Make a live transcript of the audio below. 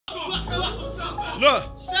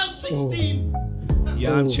Look. Cell 16.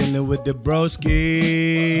 Yeah, I'm chilling with the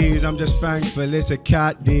broskies. I'm just thankful it's a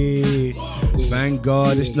cat day. Thank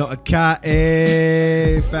God it's not a cat,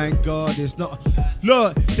 eh? Thank God it's not.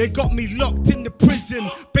 Look, they got me locked in the prison.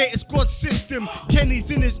 Beta squad system.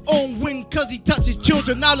 Kenny's in his own wing cause he touches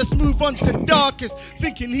children. Now let's move on to darkest.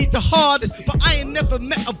 Thinking he's the hardest, but I ain't never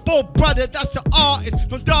met a bold brother that's an artist.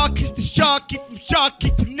 From darkest to Sharky, from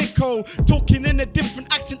Sharky to Nico. Talking in a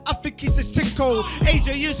different accent, I think he's a sicko.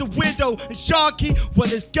 AJ is a widow, and Sharky, well,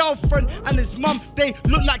 his girlfriend and his mum, they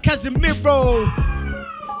look like Casemiro.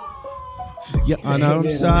 Yeah, I know,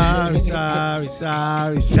 I'm sorry.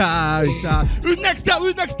 Who's next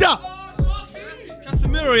up?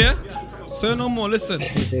 Casemiro, yeah? Say no more, listen.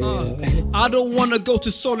 I don't wanna go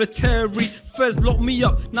to solitary. Feds locked me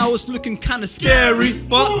up, now it's looking kinda scary.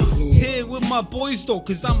 But here with my boys though,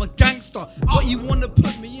 cause I'm a gangster. But you wanna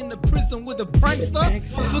put me in the prison with a prankster?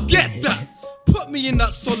 Forget that. Put me in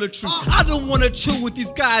that solitary. I don't wanna chill with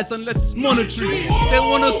these guys unless it's monetary. They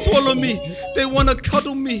wanna swallow me, they wanna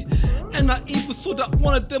cuddle me. And I even saw that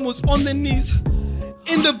one of them was on their knees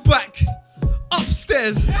in the back,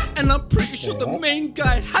 upstairs. And I'm pretty sure the main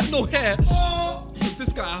guy had no hair. It was this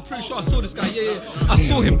guy, I'm pretty sure I saw this guy, yeah. I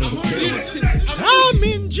saw him. I'm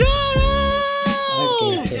in jail!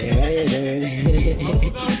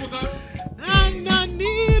 And I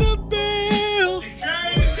need a bill!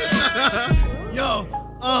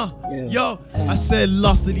 Yo, I said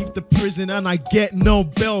lost to leave the prison and I get no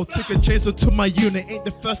bail. Took a chainsaw to my unit, ain't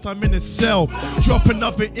the first time in a cell. Drop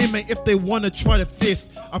another inmate if they wanna try to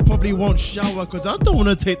fist. I probably won't shower cause I don't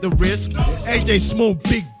wanna take the risk. AJ small,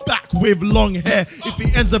 big back with long hair. If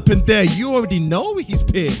he ends up in there, you already know he's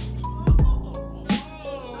pissed.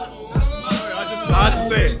 I had to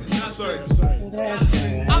say it. Sorry.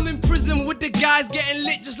 I'm in prison with the guys getting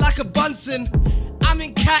lit just like a Bunsen. I'm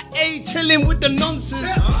in Cat A chilling with the nonsense.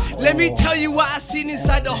 Let me tell you what I seen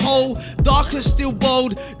inside the hole. Darker still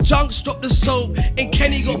bold, Junks dropped the soap, and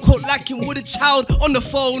Kenny got caught lacking with a child on the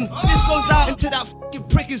phone. This goes out into that fucking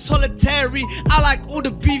prick in solitary. I like all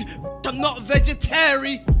the beef, I'm not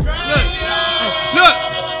vegetarian. Look.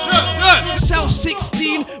 Cell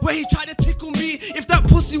 16, where he tried to tickle me. If that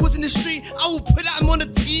pussy was in the street, I will put him on the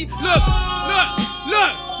T. Look.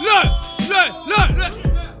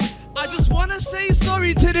 I just wanna say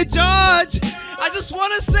sorry to the judge. I just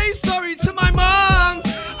wanna say sorry to my mom.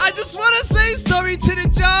 I just wanna say sorry to the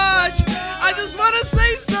judge. I just wanna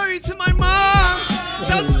say sorry to my mom.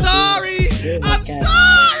 I'm sorry.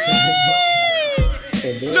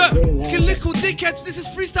 Look, you little dickheads, this is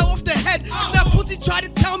freestyle off the head. If that pussy tried to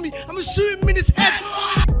tell me, I'ma shoot him in his head.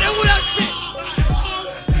 And all that shit.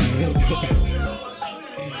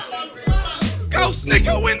 Ghost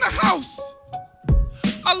nigga in the house.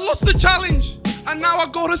 I lost the challenge, and now I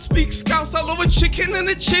gotta speak Scouse. I love a chicken and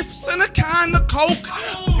the chips and a can of Coke.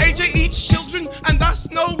 AJ eats children, and that's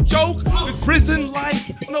no joke. With prison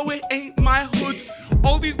life, no it ain't my hood.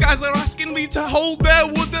 All these guys are asking me to hold their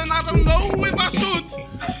wood, and I don't know if I should.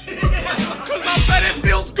 Cause I bet it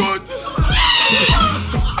feels good.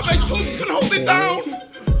 I bet Chunks can hold it down,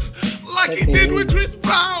 like he did with Chris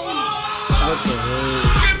Brown.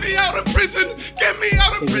 Get me out of prison, get me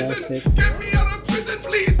out of prison, get me out of prison,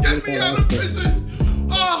 please get me out of prison.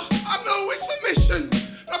 Oh, I know it's a mission.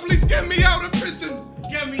 Now please get me out of prison.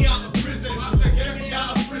 Get me out of prison. I said get me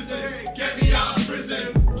out of prison. Get me out of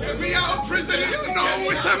prison. Get me out of prison. You know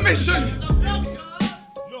it's a mission.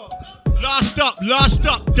 Last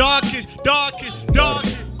up, darkest. Yo,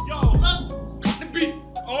 cut the beat.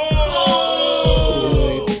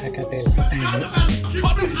 Oh!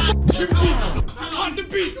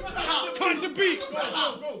 Cut the beat.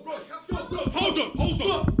 Hold on.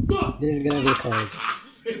 This is gonna be cold.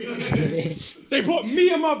 They put me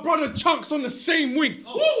and my brother Chunks on the same wing.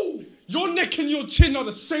 Woo! Your neck and your chin are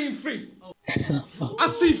the same thing. I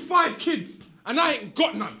see 5 kids and I ain't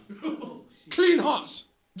got none. Clean hearts,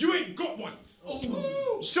 you ain't got one.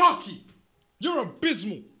 Sharky, you're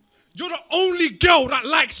abysmal. You're the only girl that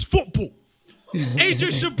likes football.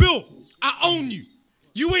 AJ Shabil, I own you.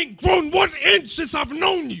 You ain't grown 1 inch since I've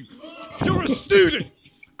known you. You're a student.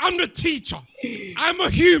 I'm the teacher. I'm a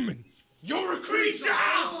human. You're a creature.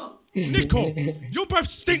 Nico, your breath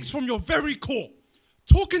stinks from your very core.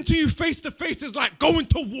 Talking to you face to face is like going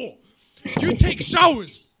to war. You take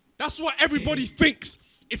showers. That's what everybody thinks.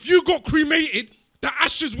 If you got cremated, the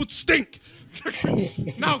ashes would stink.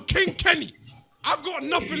 Now, King Kenny, I've got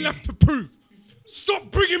nothing left to prove. Stop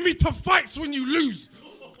bringing me to fights when you lose.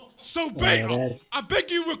 So, Beta, I beg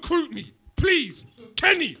you recruit me. Please.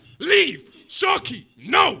 Kenny, leave. Sharky,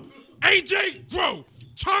 no. AJ, grow.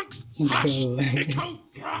 Chunks, hush. Nico,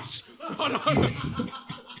 rush.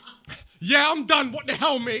 Yeah, I'm done. What the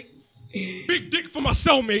hell, mate? Big dick for my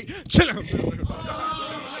cellmate. Chill out.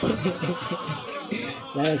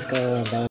 Let's go, bro.